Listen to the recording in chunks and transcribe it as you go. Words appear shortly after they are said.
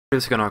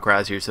What's going on,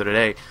 Kryoz here. So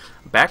today,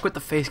 back with the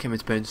face cam.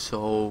 It's been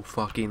so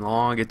fucking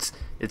long. It's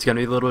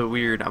gonna be a little bit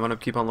weird. I'm gonna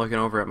keep on looking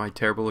over at my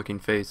terrible looking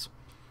face.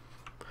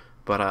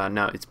 But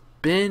no, it's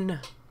been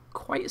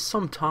quite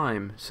some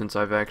time since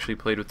I've actually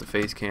played with the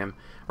face cam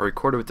or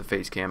recorded with the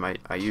face cam.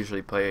 I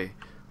usually play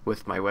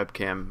with my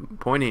webcam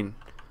pointing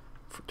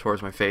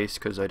towards my face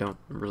because I don't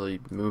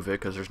really move it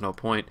because there's no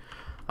point.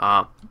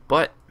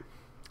 But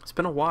it's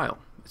been a while.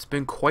 It's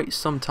been quite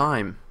some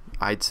time,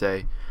 I'd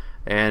say,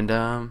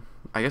 and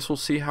I guess we'll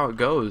see how it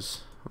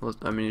goes.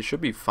 I mean, it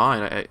should be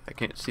fine. I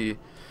can't see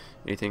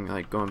anything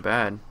like going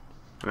bad.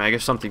 I mean, I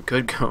guess something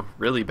could go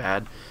really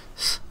bad.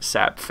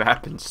 Sap,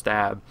 Fap, and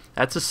Stab.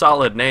 That's a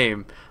solid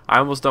name. I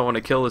almost don't want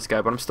to kill this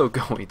guy, but I'm still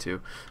going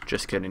to.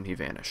 Just kidding, he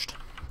vanished.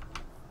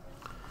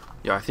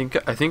 Yeah,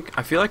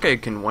 I feel like I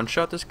can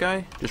one-shot this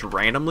guy just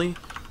randomly.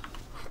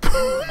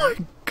 Oh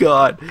my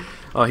god.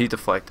 Oh, he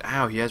deflect.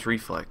 Ow, he has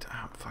reflect.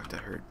 Ow, fuck,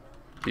 that hurt.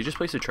 Did he just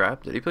place a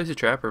trap? Did he place a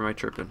trap, or am I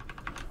tripping?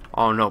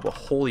 Oh no, but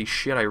holy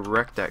shit, I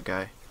wrecked that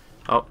guy.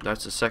 Oh,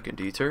 that's the second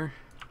deter.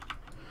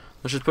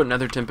 Let's just put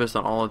Nether Tempest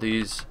on all of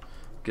these.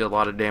 Get a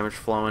lot of damage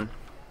flowing.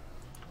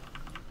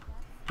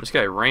 This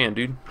guy ran,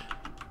 dude.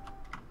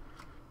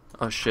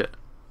 Oh shit.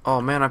 Oh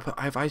man, I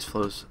have ice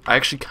flows. I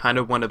actually kind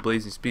of wanted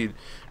blazing speed.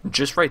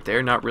 Just right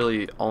there, not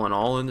really all in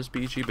all in this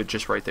BG, but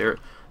just right there.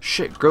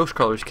 Shit, Ghost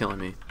Crawler's killing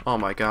me. Oh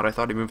my god, I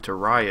thought he moved to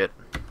Riot.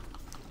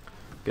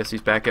 Guess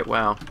he's back at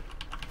WoW.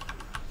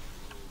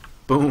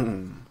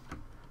 Boom.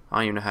 I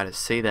don't even know how to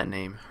say that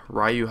name.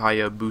 Ryu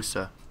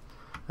Hayabusa.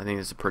 I think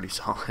it's a pretty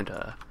solid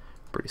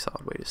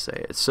way to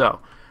say it. So,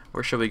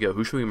 where should we go?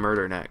 Who should we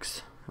murder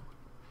next?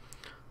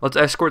 Let's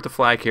escort the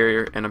flag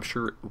carrier, and I'm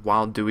sure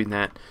while doing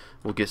that,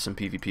 we'll get some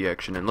PvP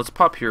action. And let's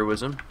pop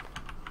Heroism.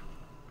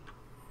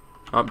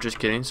 Oh, just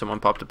kidding. Someone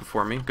popped it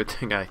before me. Good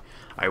thing I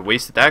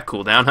wasted that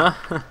cooldown,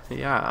 huh?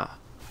 Yeah.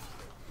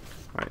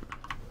 Alright.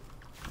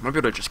 I might be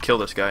able to just kill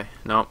this guy.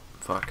 Nope.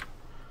 Fuck.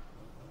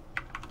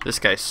 This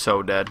guy's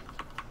so dead.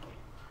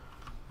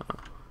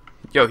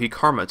 Yo, he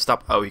karma'd.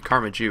 Stop. Oh, he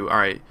karma'd you.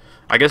 Alright.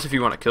 I guess if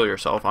you want to kill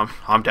yourself,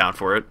 I'm down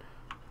for it.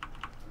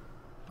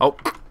 Oh.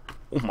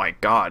 Oh my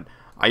god.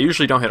 I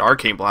usually don't hit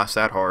Arcane Blast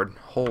that hard.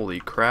 Holy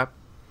crap.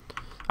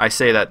 I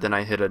say that, then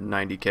I hit a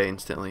 90k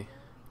instantly.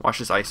 Watch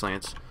this Ice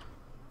Lance.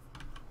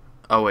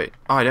 Oh, wait.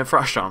 Oh, I didn't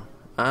Frost Dome.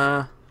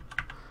 Damn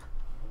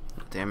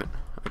it.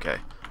 Okay.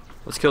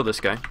 Let's kill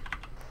this guy.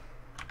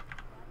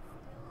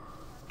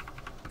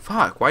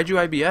 Fuck. Why'd you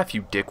IBF,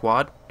 you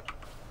dickwad?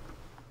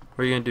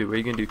 What are you gonna do? What are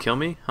you gonna do? Kill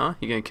me? Huh?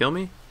 You gonna kill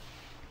me?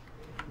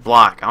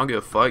 Block. I don't give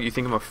a fuck. You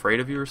think I'm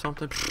afraid of you or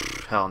something?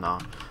 Pfft, hell no.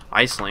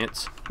 Ice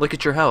Lance. Look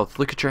at your health.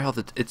 Look at your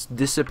health. It's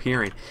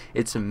disappearing.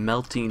 It's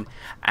melting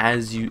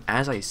as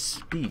I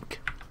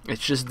speak.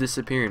 It's just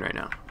disappearing right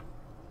now.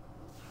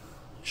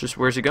 It's just,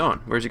 where's it going?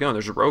 Where's it going?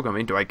 There's a rogue on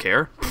me. Do I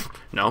care?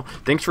 No.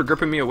 Thanks for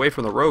gripping me away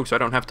from the rogue so I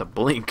don't have to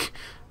blink.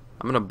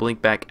 I'm gonna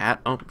blink back at.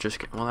 Oh, just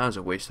kidding. Well, that was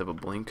a waste of a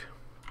blink.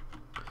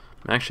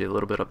 I'm actually a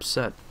little bit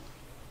upset.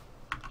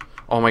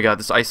 Oh my god,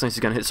 this Ice Lance is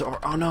gonna hit so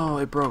hard. Oh no,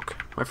 it broke.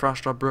 My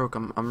Frost Drop broke.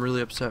 I'm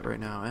really upset right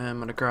now. I'm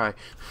gonna cry.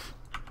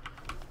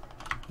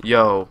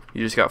 Yo,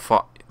 you just got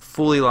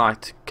fully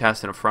locked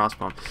casting a Frost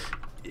Bomb.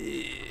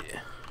 Will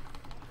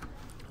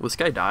this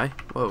guy die?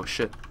 Whoa,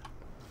 shit.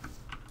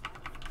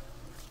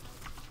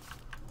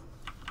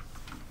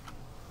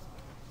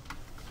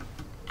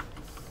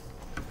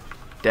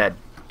 Dead.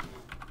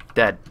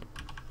 Dead.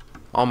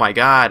 Oh my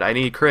god, I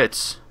need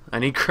crits. I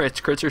need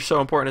crits. Crits are so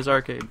important as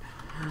arcade.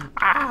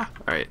 Ah!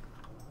 Alright.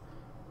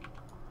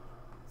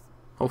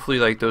 Hopefully,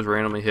 like, those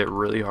randomly hit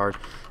really hard.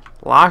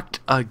 Locked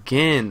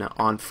again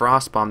on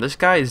Frost Bomb. This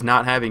guy is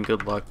not having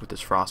good luck with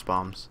his Frost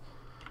Bombs.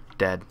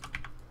 Dead.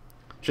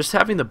 Just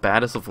having the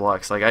baddest of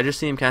lucks. Like, I just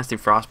see him casting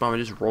Frost Bomb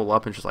and just roll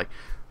up and just like,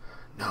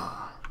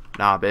 nah,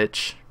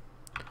 bitch.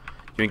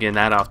 You ain't getting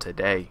that off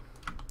today.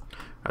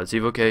 Alright, let's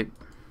evocate.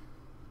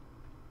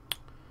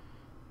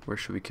 Where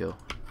should we kill?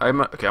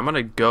 Okay, I'm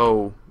gonna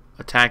go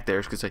attack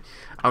theirs because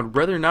I would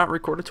rather not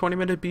record a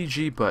 20-minute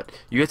BG, but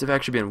you guys have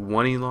actually been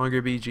wanting longer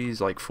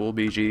BGs, like full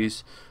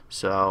BGs,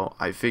 so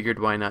I figured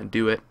why not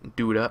do it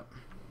up.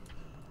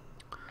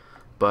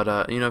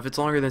 But you know, if it's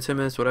longer than 10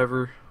 minutes,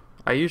 whatever.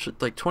 I usually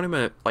like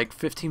 20-minute, like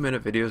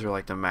 15-minute videos are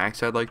like the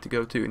max I'd like to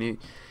go to.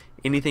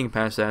 Anything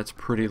past that's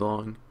pretty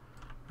long.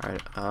 All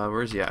right,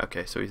 where's he at?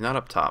 Okay, so he's not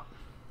up top.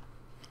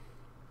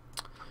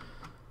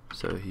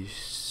 So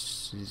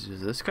he's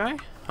this guy?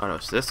 Oh no,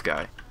 it's this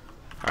guy.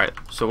 Alright,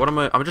 so what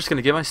I'm just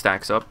gonna get my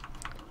stacks up,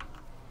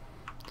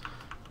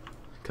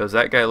 cause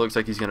that guy looks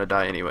like he's gonna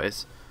die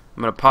anyways.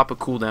 I'm gonna pop a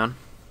cooldown.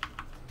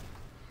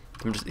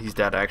 He's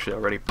dead actually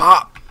already.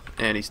 Pop!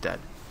 And he's dead.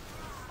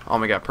 Oh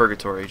my god,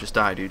 Purgatory, just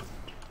die, dude.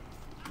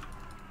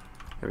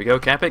 There we go,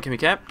 cap it, can we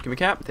cap? Can we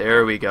cap?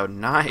 There we go,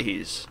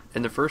 nice.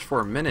 In the first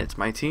 4 minutes,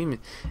 my team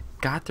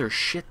got their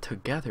shit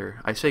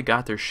together. I say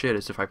got their shit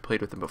as if I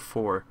played with them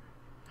before.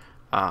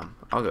 I'll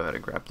go ahead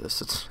and grab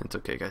this. It's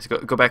okay, guys.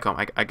 Go back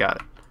home. I got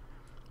it.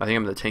 I think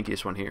I'm the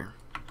tankiest one here.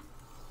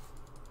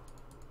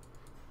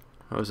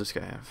 What does this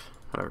guy have?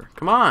 Whatever.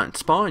 Come on,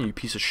 spawn, you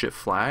piece of shit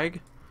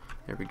flag.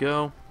 There we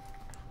go.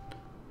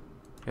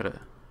 Gotta.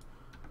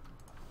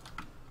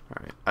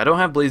 Alright. I don't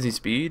have blazing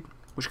speed,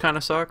 which kind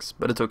of sucks,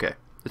 but it's okay.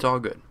 It's all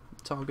good.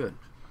 It's all good.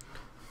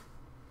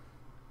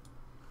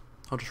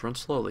 I'll just run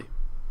slowly.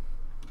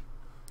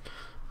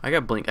 I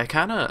got blink.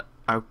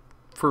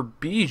 For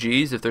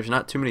BGs, if there's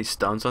not too many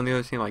stuns on the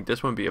other team, like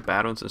this wouldn't be a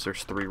bad one since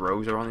there's 3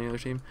 rogues are on the other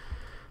team.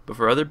 But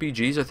for other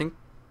BGs, I think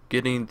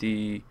getting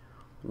the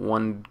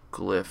one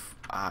glyph,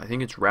 I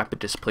think it's rapid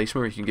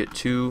displacement, where you can get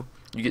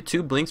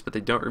two blinks, but they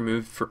don't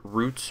remove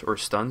roots or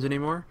stuns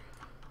anymore.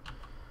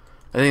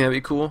 I think that'd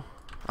be cool.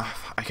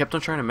 I kept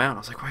on trying to mount. I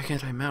was like, why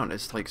can't I mount?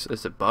 It's like,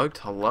 is it bugged?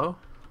 Hello?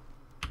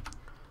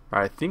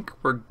 Alright, I think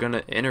we're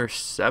gonna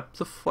intercept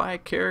the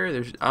flag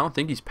carrier. I don't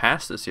think he's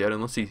past us yet,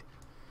 unless he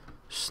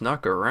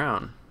snuck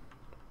around.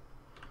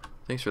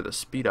 Thanks for the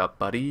speed up,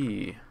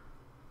 buddy.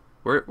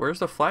 Where's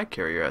the flag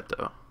carrier at,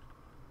 though?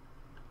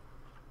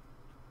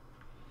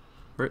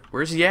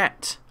 Where's he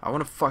at? I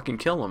want to fucking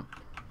kill him.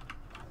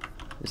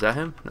 Is that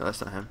him? No,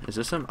 that's not him. Is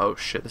this him? Oh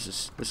shit, this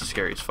is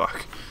scary as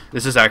fuck.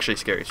 This is actually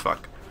scary as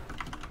fuck.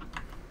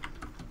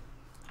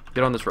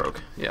 Get on this rogue.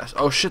 Yes.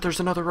 Oh shit, there's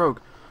another rogue.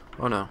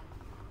 Oh no.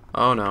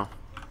 Oh no.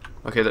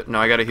 Okay, no,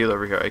 I gotta heal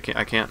over here.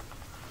 I can't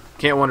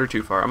wander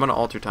too far. I'm gonna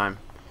alter time.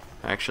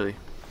 Actually.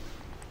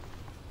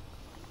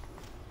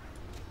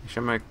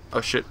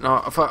 Oh shit.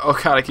 No. Oh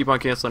god, I keep on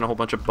canceling a whole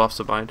bunch of buffs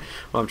of mine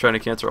while I'm trying to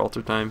cancel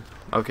alter time.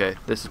 Okay,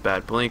 this is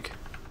bad. Blink.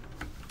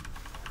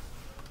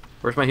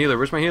 Where's my healer?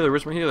 Where's my healer?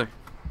 Where's my healer?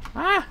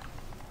 Ah!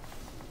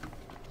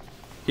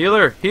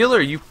 Healer! Healer!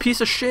 You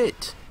piece of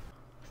shit!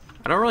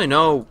 I don't really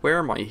know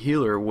where my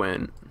healer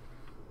went.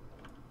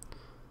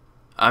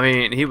 I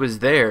mean, he was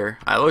there.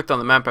 I looked on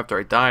the map after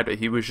I died, but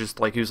he was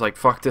like,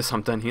 fuck this,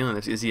 I'm done healing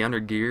this. Is he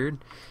undergeared?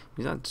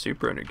 He's not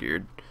super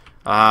undergeared.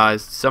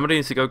 Somebody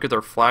needs to go get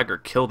their flag or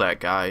kill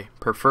that guy.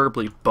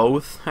 Preferably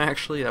both,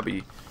 actually. That'd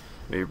be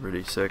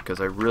pretty sick,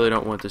 because I really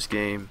don't want this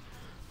game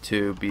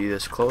to be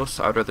this close.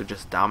 I'd rather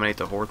just dominate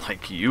the horde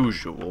like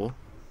usual.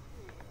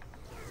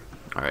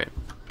 Alright.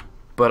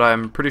 But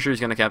I'm pretty sure he's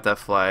going to cap that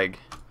flag.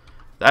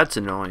 That's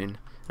annoying.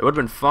 It would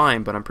have been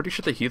fine, but I'm pretty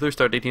sure the healer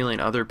started healing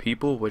other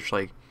people, which,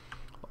 like,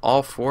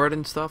 all for it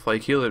and stuff.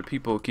 Like, healer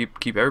people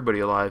keep everybody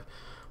alive.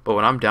 But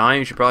when I'm dying,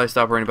 you should probably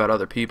stop worrying about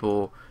other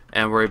people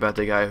and worry about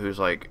the guy who's,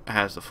 like,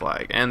 has the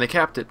flag. And they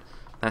capped it.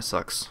 That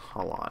sucks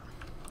a lot.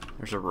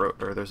 There's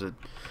a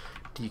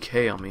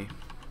DK on me.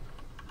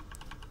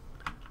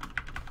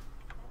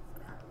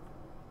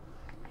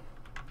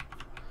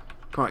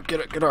 Come on,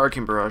 get an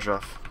Arcane Barrage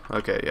off.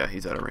 Okay, yeah,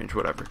 he's out of range.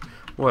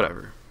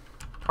 Whatever.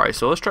 Alright,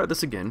 so let's try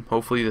this again.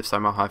 Hopefully this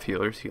time I'll have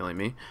healers healing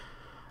me.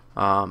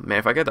 Man,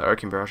 if I get the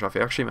Arcane Barrage off,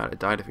 he actually might have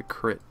died if it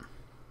crit.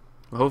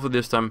 But hopefully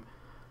this time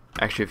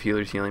I actually have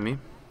healers healing me.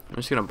 I'm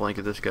just gonna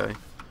blanket this guy.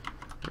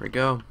 There we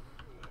go.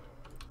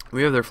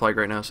 We have their flag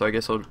right now, so I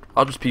guess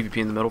I'll just PvP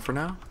in the middle for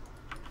now.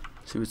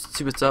 See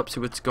what's up. See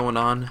what's going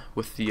on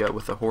with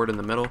the horde in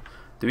the middle.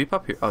 Did we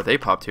pop here? Oh, they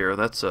popped here.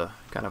 That's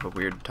kind of a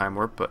weird time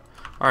warp, but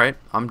alright,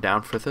 I'm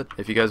down with it.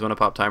 If you guys want to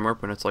pop time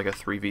warp when it's like a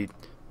 3v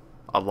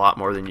a lot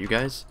more than you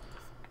guys,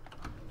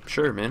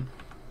 sure, man.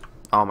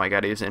 Oh my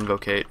god, he has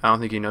Invocate. I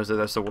don't think he knows that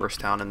that's the worst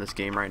talent in this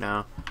game right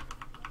now.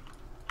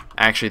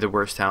 Actually, the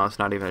worst talent. It's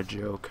not even a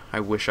joke. I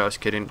wish I was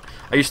kidding.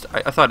 I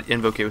thought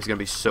Invocate was gonna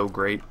be so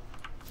great.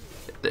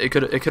 It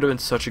could have been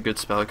such a good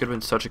spell. It could have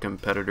been such a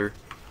competitor.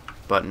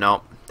 But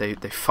no, they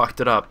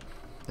fucked it up.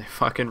 They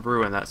fucking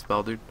ruined that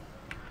spell, dude.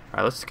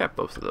 Alright, let's cap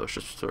both of those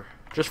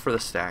just for the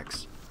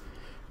stacks.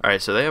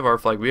 Alright, so they have our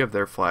flag, we have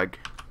their flag.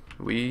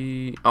 Oh,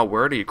 we're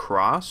already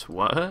across?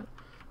 What?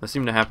 That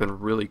seemed to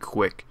happen really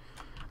quick.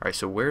 Alright,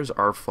 so where's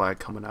our flag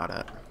coming out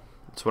at?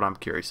 That's what I'm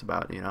curious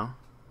about, you know?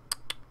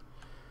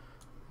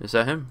 Is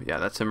that him? Yeah,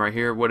 that's him right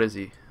here. What is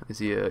he? He's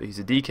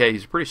a DK.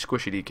 He's a pretty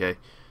squishy DK.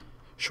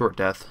 Short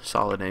death.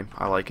 Solid name.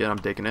 I like it. I'm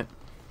digging it.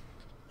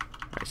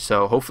 Alright,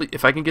 so hopefully,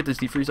 if I can get this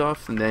defreeze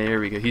off, then there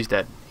we go. He's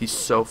dead. He's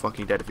so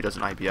fucking dead if he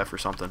doesn't IBF or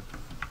something.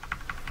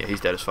 Yeah,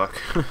 he's dead as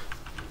fuck.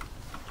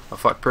 Oh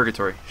fuck,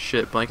 Purgatory.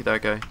 Shit, blanket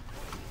that guy.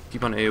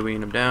 Keep on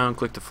AoEing him down.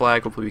 Click the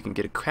flag. Hopefully we can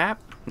get a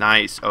cap.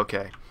 Nice.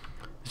 Okay.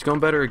 It's going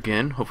better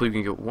again. Hopefully we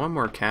can get one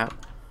more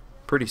cap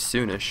pretty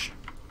soonish.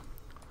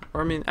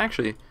 Or I mean,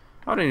 actually,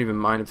 I wouldn't even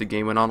mind if the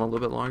game went on a little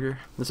bit longer.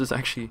 This is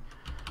actually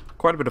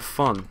quite a bit of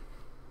fun.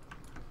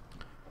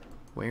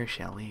 Where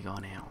shall we go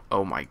now?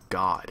 Oh my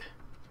god.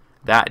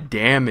 That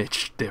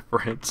damage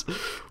difference.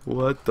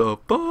 What the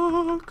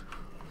fuck?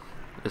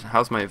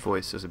 How's my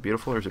voice? Is it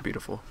beautiful or is it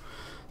beautiful?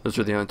 Those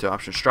are the only two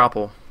options.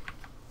 Stropple.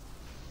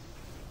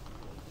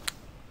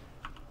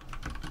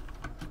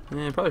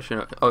 Probably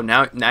shouldn't. Oh,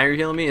 now you're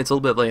healing me? It's a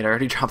little bit late. I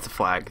already dropped the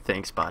flag.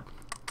 Thanks, bud.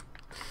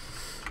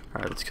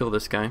 Alright, let's kill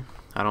this guy.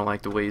 I don't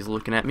like the way he's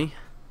looking at me.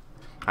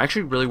 I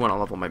actually really want to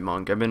level my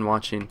monk. I've been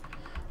watching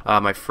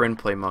my friend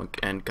play monk,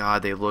 and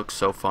god, they look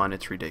so fun.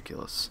 It's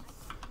ridiculous.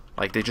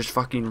 Like, they just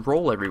fucking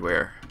roll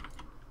everywhere.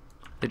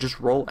 They just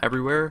roll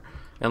everywhere.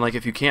 And, like,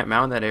 if you can't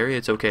mount in that area,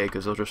 it's okay,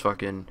 because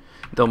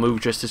they'll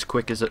move just as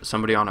quick as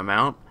somebody on a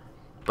mount,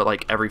 but,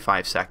 like, every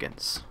 5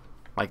 seconds.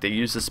 Like, they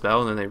use the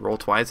spell, and then they roll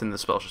twice, and the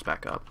spell's just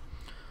back up.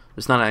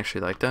 It's not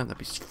actually like that. That'd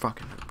be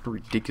fucking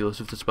ridiculous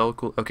if the spell was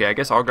cool. Okay, I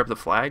guess I'll grab the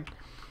flag,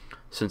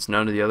 since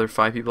none of the other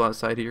 5 people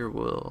outside here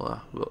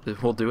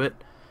will do it.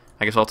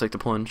 I guess I'll take the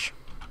plunge.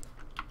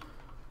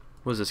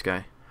 What is this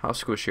guy? How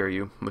squishy are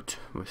you?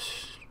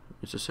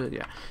 Is this it?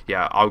 Yeah.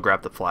 Yeah, I'll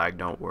grab the flag,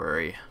 don't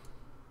worry.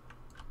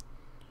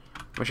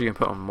 I'm actually gonna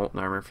put on molten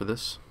armor for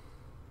this.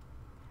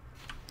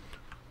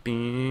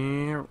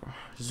 Zoom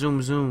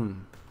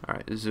zoom.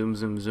 Alright, zoom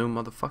zoom zoom,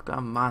 motherfucker.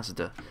 I'm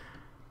Mazda.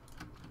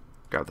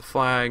 Grab the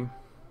flag.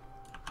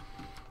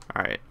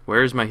 Alright,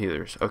 where's my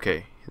healers?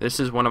 Okay, this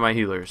is one of my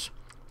healers.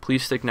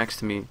 Please stick next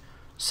to me.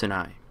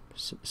 Sand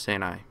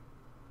and I.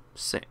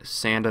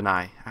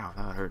 Ow,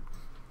 that hurt.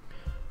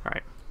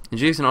 Alright.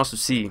 As you can also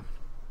see,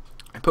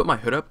 I put my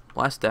hood up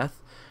last death,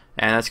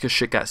 and that's because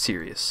shit got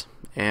serious.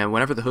 And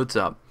whenever the hood's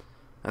up,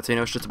 that's how you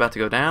know shit's about to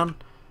go down,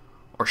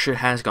 or shit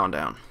has gone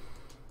down.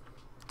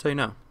 That's how you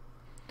know.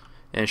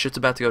 And shit's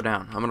about to go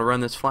down. I'm gonna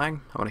run this flag.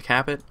 I'm gonna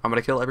cap it. I'm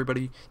gonna kill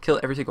everybody. Kill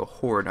every single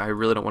horde. I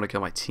really don't want to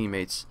kill my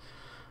teammates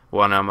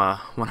when I'm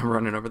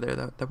running over there.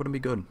 That wouldn't be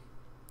good.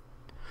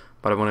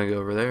 But I want to go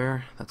over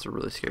there. That's a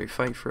really scary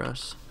fight for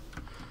us.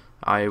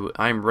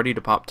 I'm ready to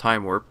pop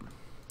time warp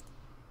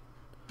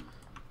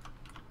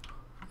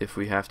if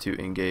we have to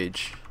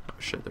engage. Oh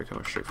shit, they're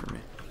coming straight for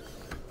me.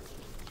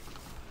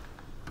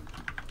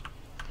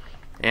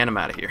 And I'm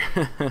out of here.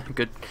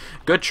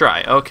 Good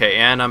try. Okay,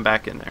 and I'm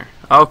back in there.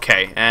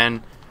 Okay,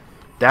 and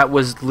that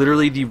was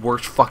literally the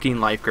worst fucking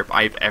life grip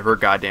I've ever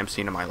goddamn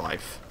seen in my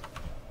life.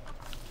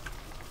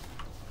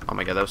 Oh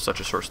my god, that was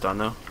such a short stun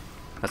though.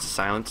 That's a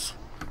silence.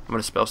 I'm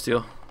gonna spell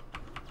steal.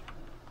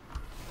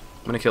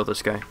 I'm gonna kill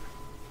this guy.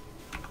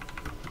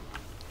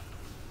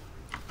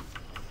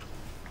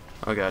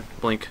 Oh god,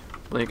 blink,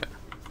 blink.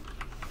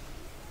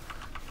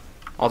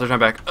 Alter time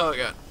back. Oh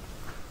god.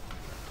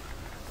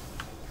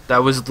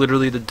 That was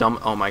literally the dumb.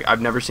 Oh my,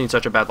 I've never seen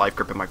such a bad life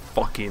grip in my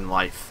fucking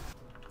life.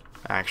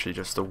 Actually,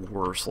 just the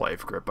worst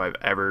life grip I've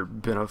ever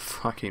been a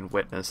fucking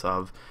witness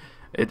of.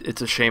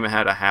 It's a shame it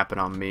had to happen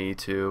on me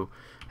too.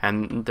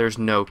 And there's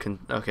no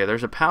okay,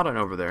 there's a paladin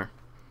over there.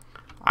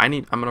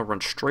 I'm gonna run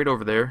straight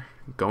over there.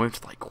 Go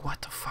into, like,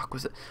 what the fuck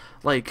was it?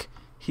 Like,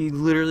 he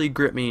literally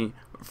gripped me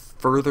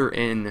further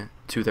in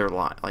to their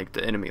line, like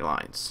the enemy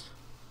lines.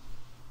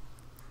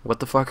 What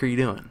the fuck are you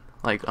doing?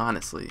 Like,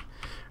 honestly.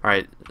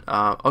 Alright,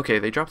 okay,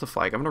 they dropped the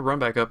flag. I'm gonna run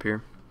back up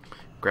here,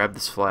 grab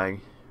this flag,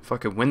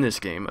 fucking win this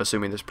game,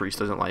 assuming this priest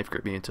doesn't life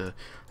grip me into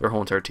their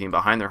whole entire team,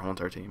 behind their whole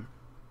entire team.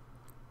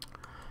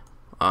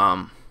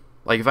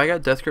 Like, if I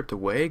got death gripped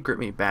away, grip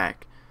me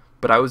back.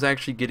 But I was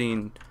actually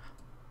getting,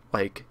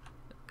 like,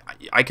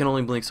 I can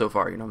only blink so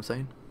far, you know what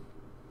I'm saying?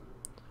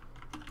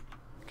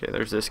 Okay,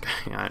 there's this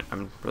guy.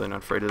 I'm really not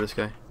afraid of this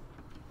guy.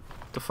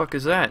 What the fuck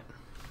is that?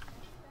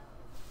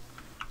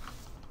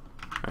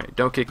 Alright,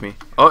 don't kick me.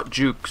 Oh,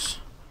 jukes.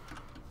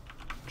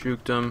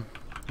 Juked him.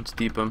 Let's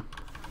deep him.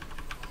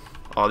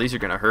 Oh, these are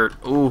gonna hurt.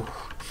 Ooh.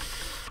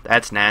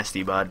 That's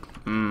nasty, bud.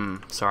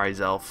 Sorry,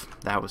 Zelf.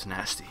 That was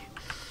nasty.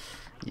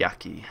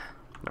 Yucky.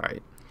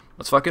 Alright.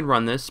 Let's fucking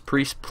run this.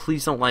 Priest,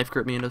 please don't life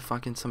grip me into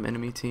fucking some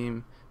enemy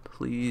team.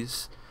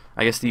 Please.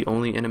 I guess the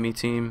only enemy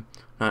team,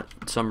 not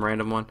some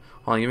random one.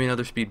 Hold on, give me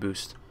another speed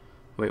boost.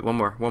 Wait, one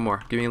more, one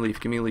more. Give me a leaf,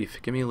 give me a leaf,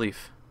 give me a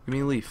leaf. Give me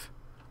a leaf.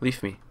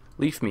 Leaf me.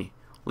 Leaf me.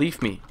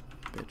 Leaf me.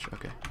 Bitch,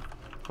 okay.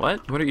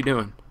 What? What are you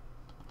doing?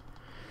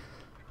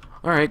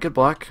 Alright, good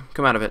block.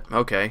 Come out of it.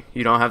 Okay.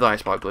 You don't have the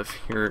ice block glyph.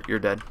 You're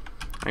dead.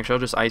 Actually, I'll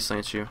just ice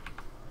lance you.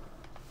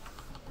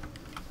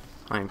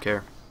 I don't even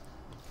care.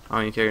 I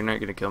don't even care, you're not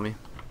gonna kill me.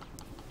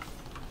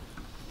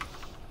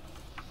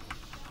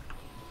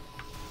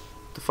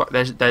 The fuck?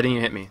 That didn't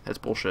even hit me. That's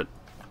bullshit.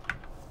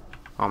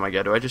 Oh my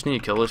god, do I just need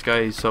to kill this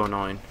guy? He's so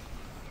annoying.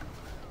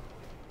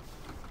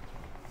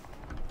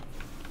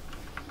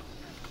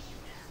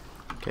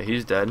 Okay,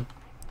 he's dead.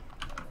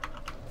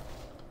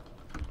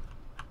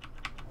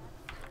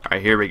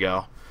 Alright, here we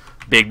go.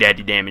 Big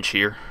daddy damage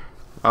here.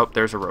 Oh,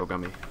 there's a rogue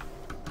on me.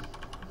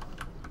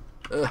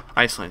 Ugh,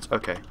 ice lance.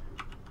 Okay.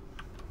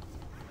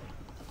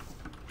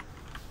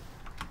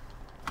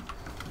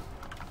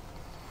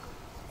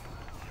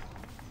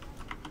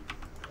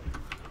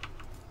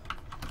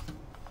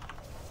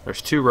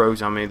 There's 2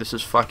 rogues on me. This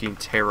is fucking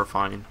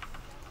terrifying.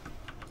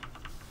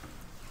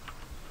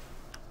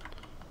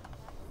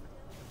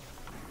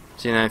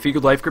 See, now if you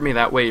could life grip me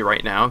that way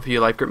right now, if you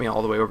life grip me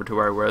all the way over to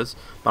where I was,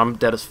 but I'm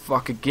dead as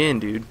fuck again,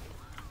 dude.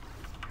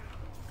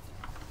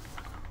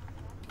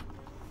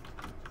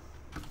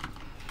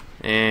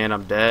 And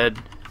I'm dead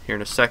here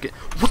in a second.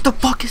 What the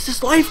fuck is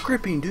this life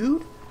gripping,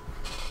 dude?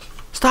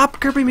 Stop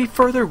gripping me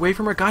further away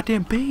from our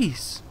goddamn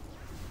base.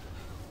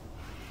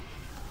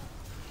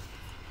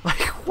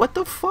 Like, what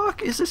the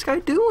fuck is this guy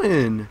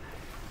doing?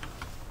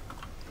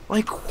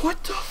 Like,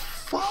 what the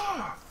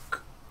fuck?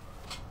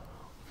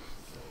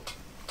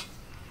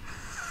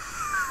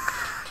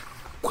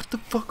 What the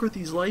fuck are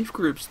these life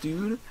grips,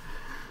 dude?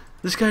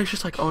 This guy's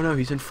just like, oh no,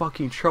 he's in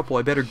fucking trouble.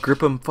 I better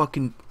grip him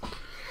fucking...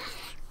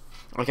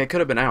 Like, I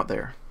could have been out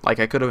there. Like,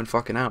 I could have been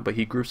fucking out, but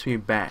he grips me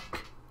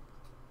back.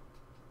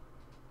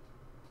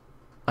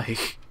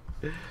 Like,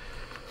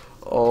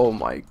 Oh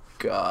my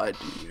god,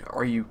 dude.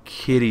 Are you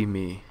kidding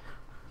me?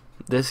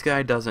 This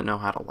guy doesn't know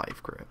how to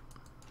life grip.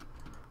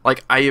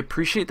 Like, I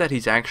appreciate that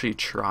he's actually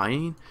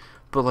trying,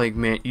 but like,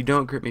 man, you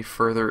don't grip me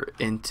further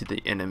into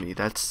the enemy.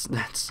 That's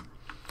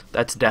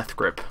death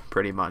grip,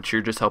 pretty much.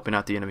 You're just helping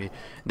out the enemy.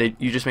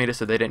 You just made it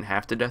so they didn't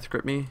have to death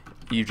grip me.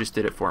 You just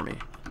did it for me.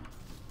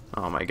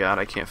 Oh my god,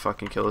 I can't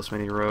fucking kill this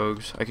many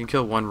rogues. I can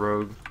kill one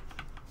rogue.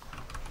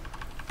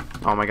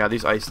 Oh my god,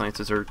 these ice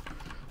lances are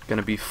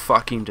gonna be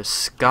fucking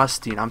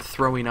disgusting. I'm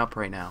throwing up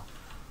right now.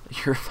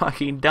 You're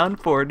fucking done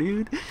for,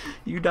 dude.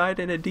 You died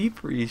in a deep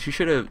freeze. You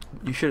should have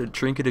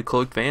trinketed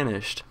cloaked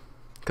vanished.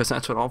 Because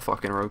that's what all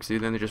fucking rogues do.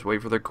 Then they just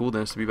wait for their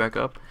cooldowns to be back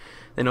up.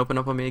 Then open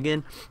up on me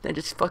again. Then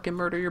just fucking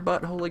murder your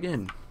butthole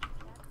again.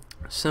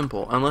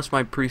 Simple. Unless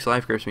my priest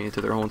life grips me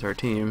into their whole entire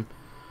team.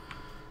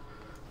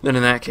 Then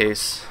in that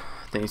case,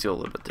 things go a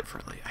little bit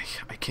differently.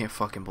 I can't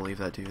fucking believe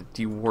that, dude.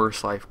 The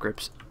worst life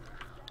grips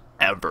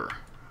ever.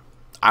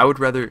 I would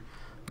rather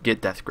get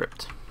death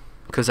gripped.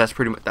 Because that's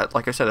pretty much,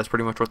 like I said, that's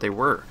pretty much what they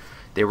were.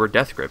 They were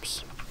death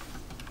grips.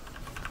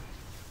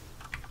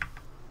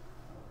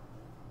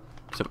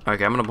 So,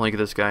 okay, I'm gonna blink at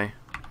this guy.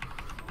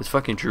 This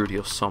fucking druid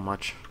heals so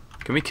much.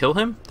 Can we kill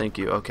him? Thank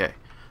you. Okay.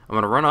 I'm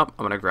gonna run up.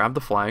 I'm gonna grab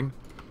the flag.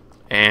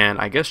 And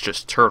I guess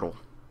just turtle.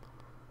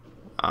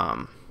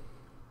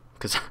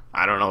 Because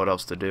I don't know what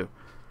else to do.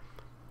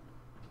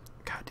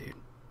 God, dude.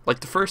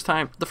 Like, the first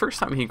time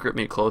he gripped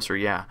me closer,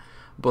 yeah.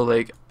 But,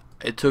 like,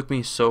 it took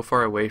me so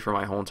far away from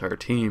my whole entire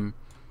team.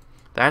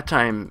 That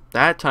time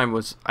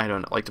was, I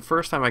don't know. Like, the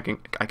first time I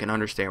can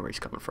understand where he's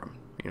coming from,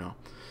 you know.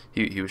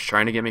 He was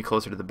trying to get me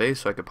closer to the base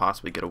so I could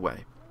possibly get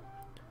away.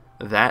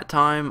 That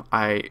time,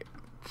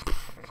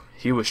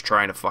 he was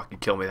trying to fucking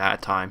kill me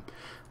that time.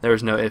 There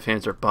was no ifs,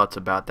 ands, or buts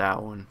about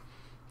that one.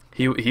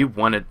 He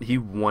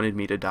wanted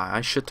me to die.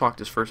 I shit talked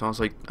this first. I was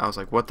like,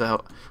 what the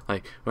hell?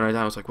 Like, when I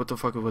died, I was like, what the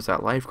fuck was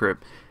that life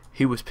grip?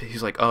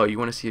 He's like, oh, you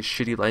want to see a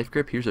shitty life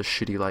grip? Here's a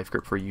shitty life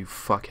grip for you,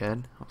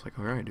 fuckhead. I was like,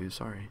 alright, dude,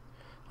 sorry.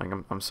 Like,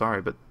 I'm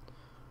sorry, but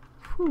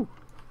whew.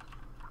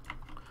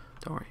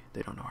 Don't worry,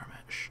 they don't know where I'm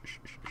at. Shh, shh,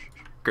 shh, shh.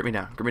 Grip me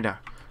down, grip me down.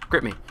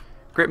 Grip me.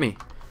 Grip me.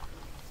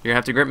 You're gonna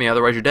have to grip me,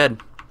 otherwise you're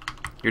dead.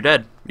 You're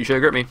dead. You should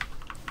have gripped me.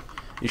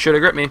 You should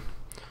have gripped me.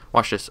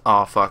 Watch this.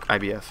 Oh, fuck.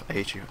 IBF. I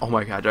hate you. Oh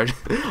my god.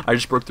 I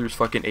just broke through his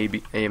fucking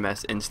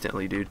AMS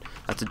instantly, dude.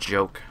 That's a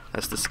joke.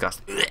 That's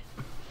disgusting.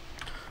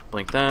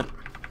 Blink that.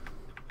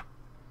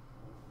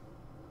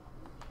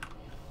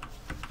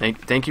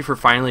 Thank you for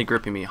finally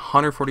gripping me.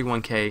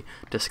 141k.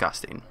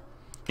 Disgusting.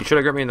 You should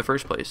have gripped me in the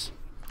first place.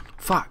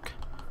 Fuck.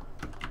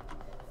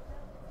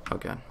 Oh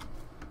god.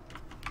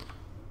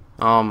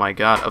 Oh my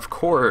god. Of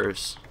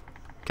course.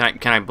 Can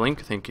I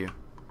blink? Thank you.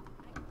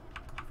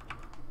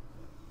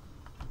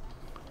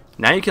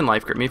 Now you can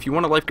life grip me. If you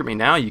want to life grip me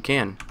now, you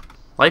can.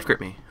 Life grip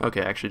me.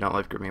 Okay, actually don't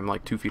life grip me. I'm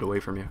like 2 feet away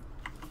from you.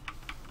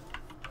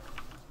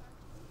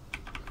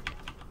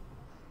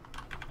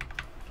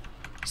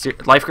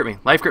 Life grip me.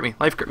 Life grip me.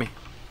 Life grip me.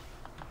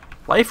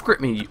 Life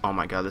grip me. Oh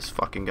my god, this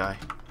fucking guy.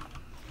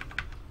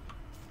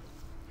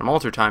 I'm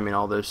alter timing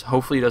all this.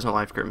 Hopefully he doesn't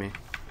life grip me.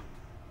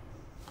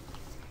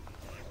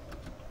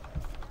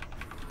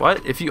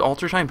 What? If you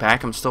alter time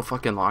back, I'm still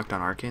fucking locked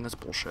on Arcane? That's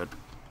bullshit.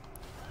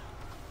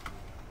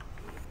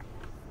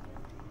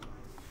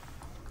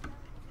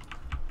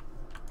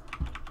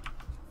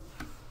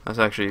 That's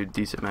actually a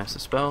decent master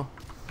spell.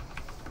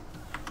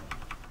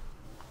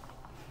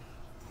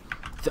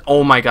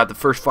 Oh my god, the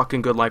first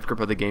fucking good life grip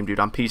of the game, dude.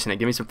 I'm piecing it.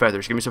 Give me some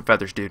feathers. Give me some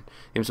feathers, dude.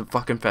 Give me some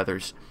fucking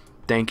feathers.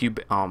 Thank you.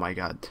 Oh my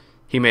god.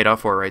 He made up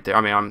for it right there.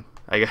 I mean,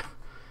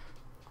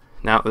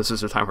 now this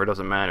is the time where it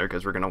doesn't matter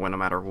because we're going to win no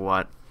matter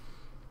what.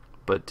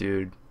 But,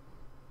 dude.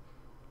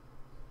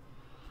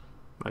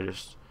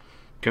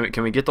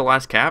 Can we get the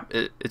last cap?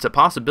 It's a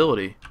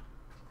possibility.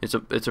 It's a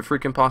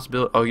freaking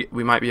possibility. Oh,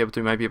 we might be able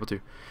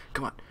to.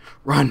 Come on.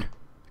 Run.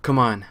 Come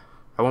on.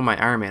 I want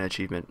my Iron Man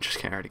achievement. Just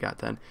kidding, I already got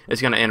that.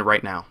 It's going to end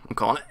right now. I'm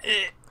calling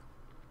it.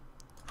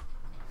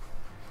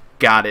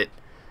 Got it.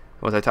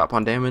 Was I top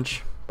on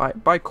damage?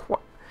 By quite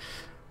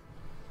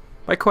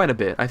a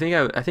bit. I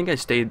think I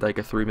stayed like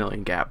a 3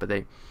 million gap, but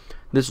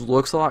this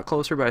looks a lot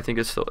closer, but I think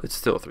it's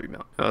still 3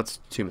 million. Oh, that's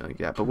 2 million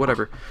gap, but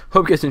whatever.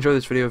 Hope you guys enjoyed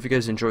this video. If you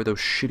guys enjoy those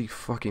shitty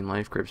fucking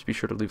life grips, be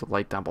sure to leave a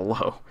like down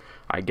below,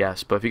 I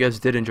guess. But if you guys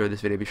did enjoy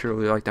this video, be sure to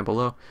leave a like down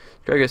below.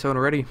 If you guys haven't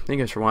already, thank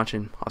you guys for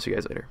watching. I'll see you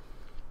guys later.